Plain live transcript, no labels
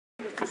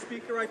Mr.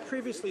 Speaker, I've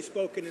previously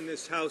spoken in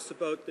this House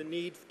about the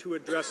need to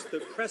address the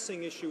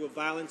pressing issue of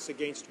violence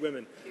against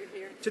women.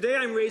 Today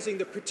I'm raising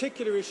the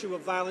particular issue of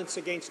violence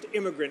against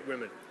immigrant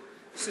women.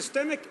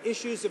 Systemic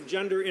issues of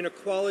gender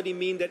inequality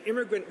mean that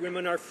immigrant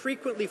women are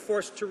frequently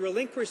forced to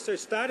relinquish their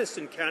status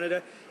in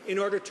Canada in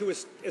order to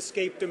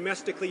escape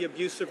domestically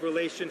abusive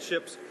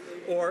relationships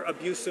or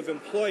abusive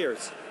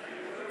employers.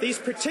 These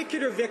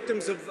particular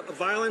victims of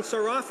violence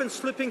are often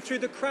slipping through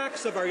the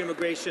cracks of our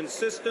immigration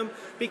system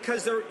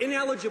because they're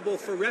ineligible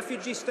for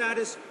refugee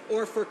status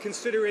or for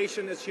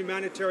consideration as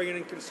humanitarian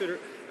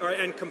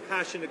and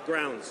compassionate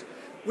grounds.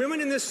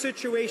 Women in this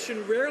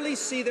situation rarely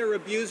see their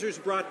abusers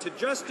brought to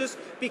justice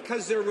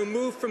because they're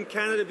removed from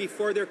Canada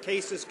before their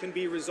cases can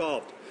be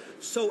resolved.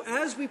 So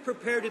as we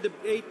prepare to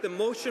debate the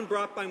motion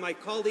brought by my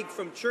colleague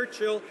from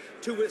Churchill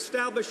to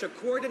establish a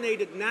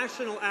coordinated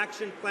national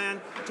action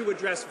plan to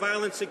address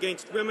violence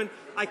against women,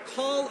 I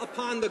call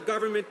upon the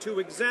government to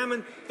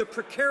examine the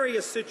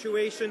precarious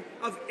situation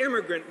of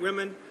immigrant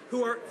women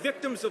who are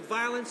victims of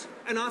violence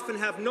and often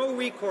have no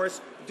recourse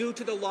due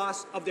to the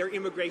loss of their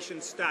immigration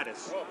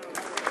status.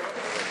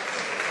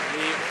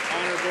 The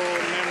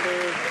honourable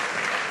member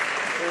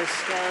for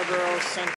Scarborough Centre.